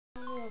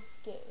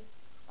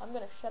I'm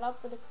gonna shut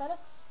up for the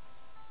credits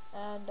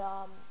and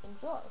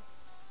enjoy.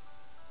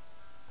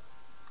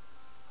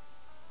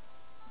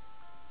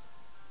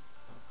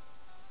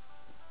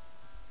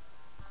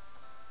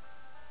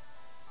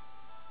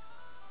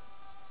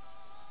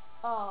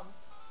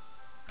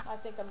 I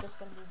think I'm just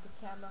gonna move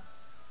the camera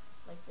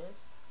like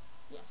this.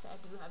 Yes, I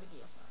do have a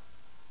DSLR.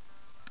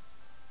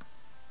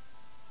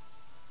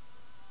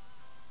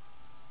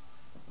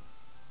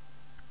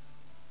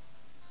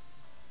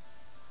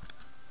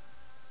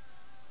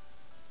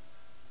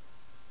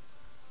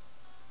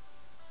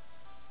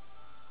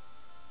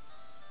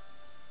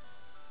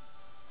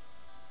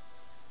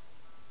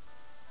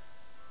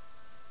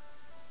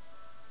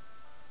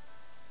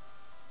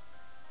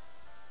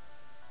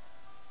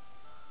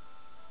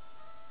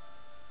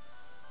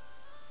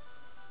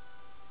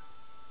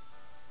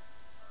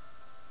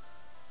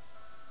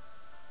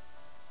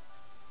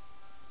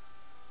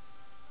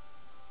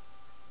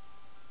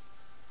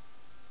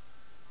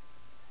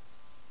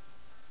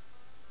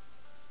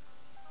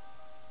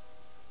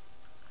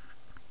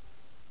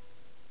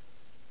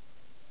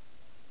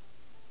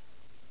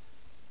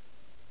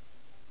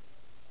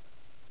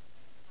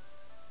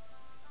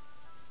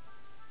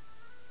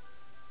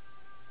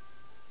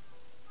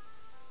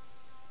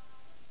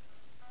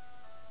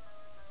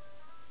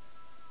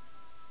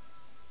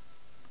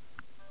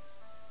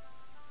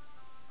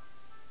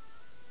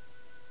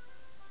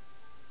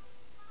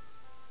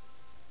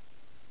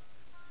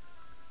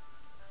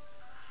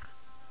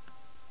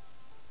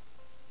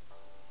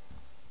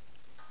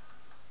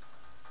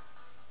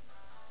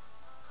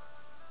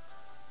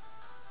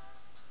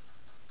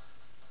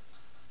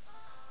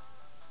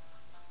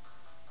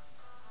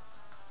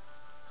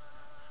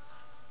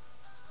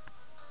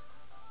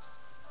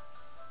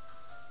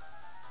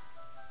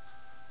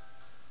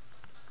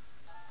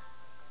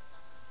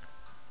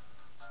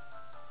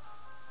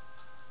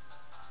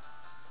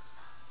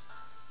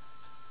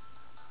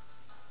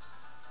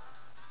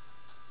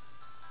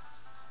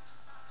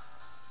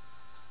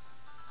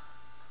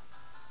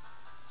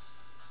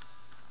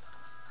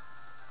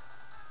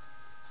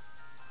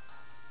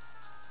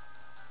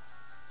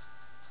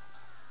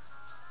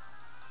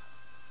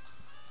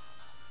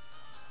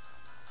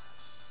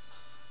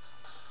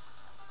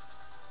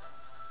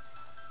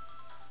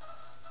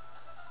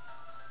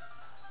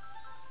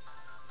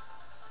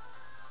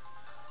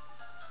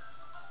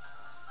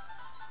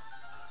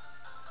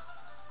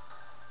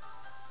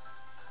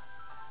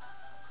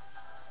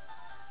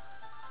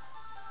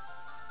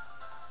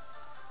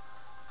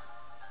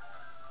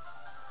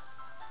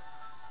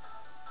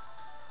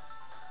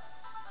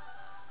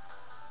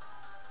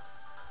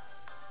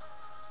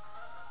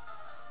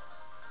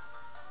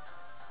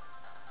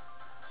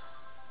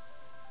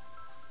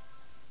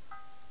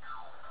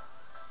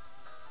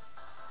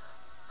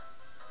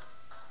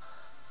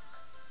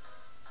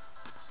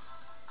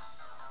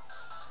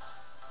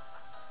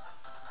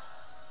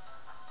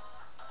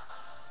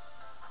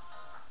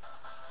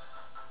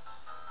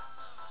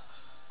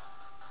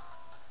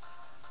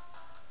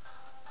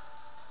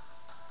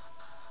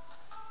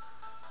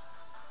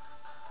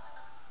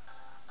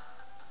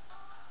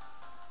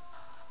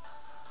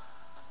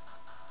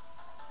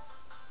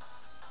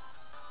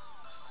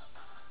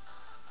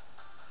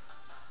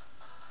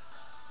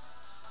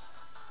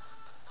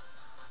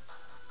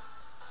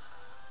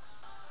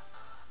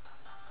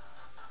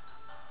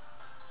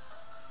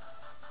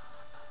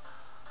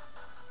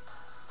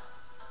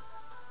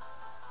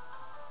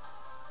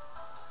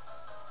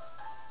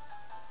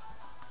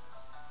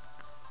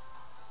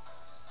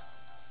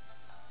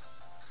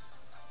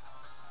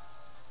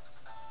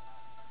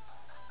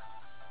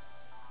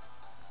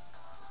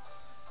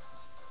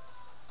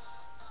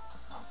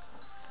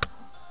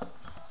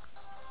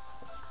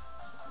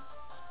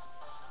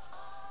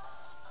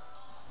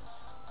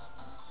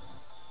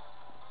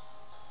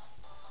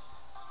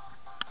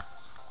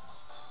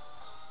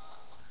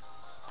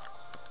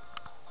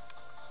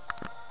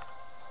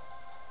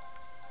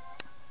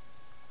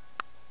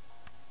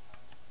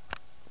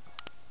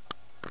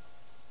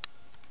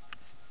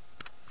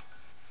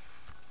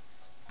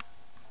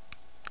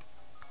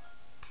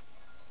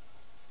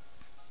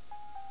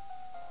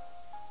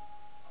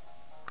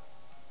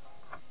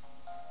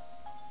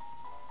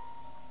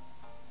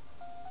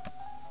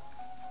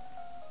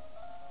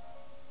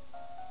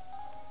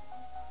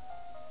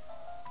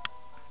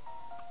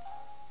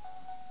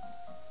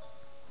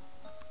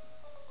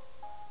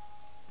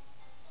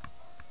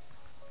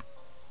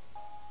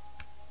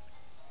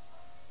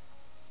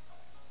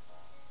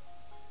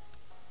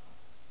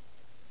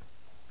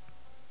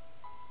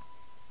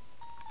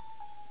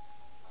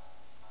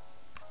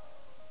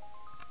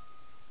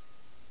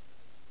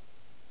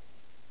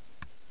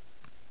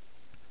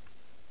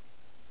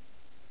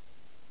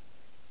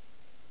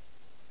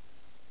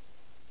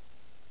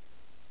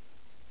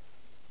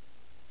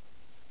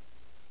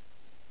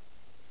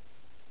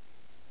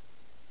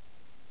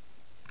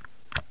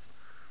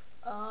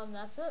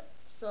 That's it.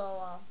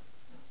 So,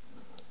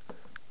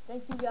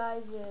 thank you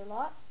guys a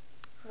lot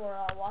for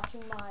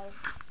watching my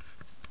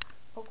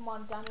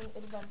Pokemon Diamond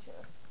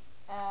adventure.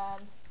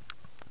 And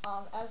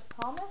as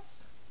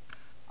promised,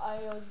 I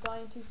was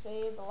going to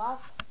say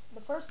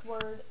the first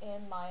word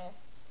in my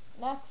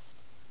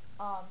next,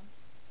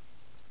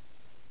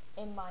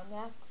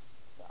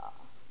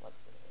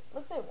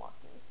 let's say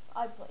walkthrough.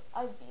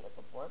 I've beat it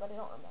before, but I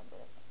don't remember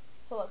it.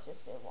 So let's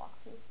just say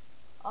walkthrough.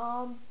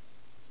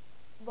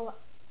 The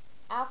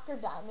after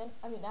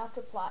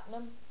after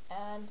platinum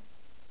and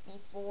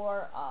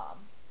before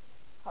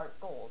heart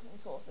gold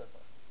and soul silver.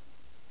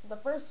 The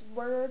first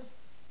word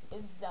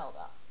is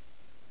Zelda.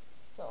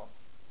 So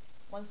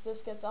once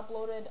this gets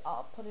uploaded,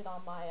 I'll put it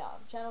on my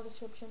channel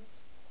description.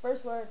 The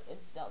first word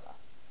is Zelda.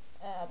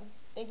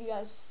 Thank you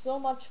guys so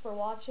much for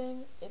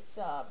watching. It's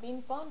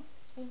been fun.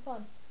 It's been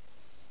fun.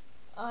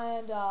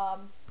 And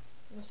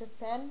Mr.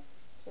 Penn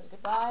says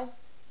goodbye.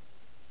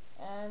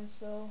 And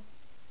so,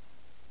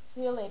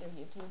 see you later,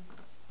 YouTube.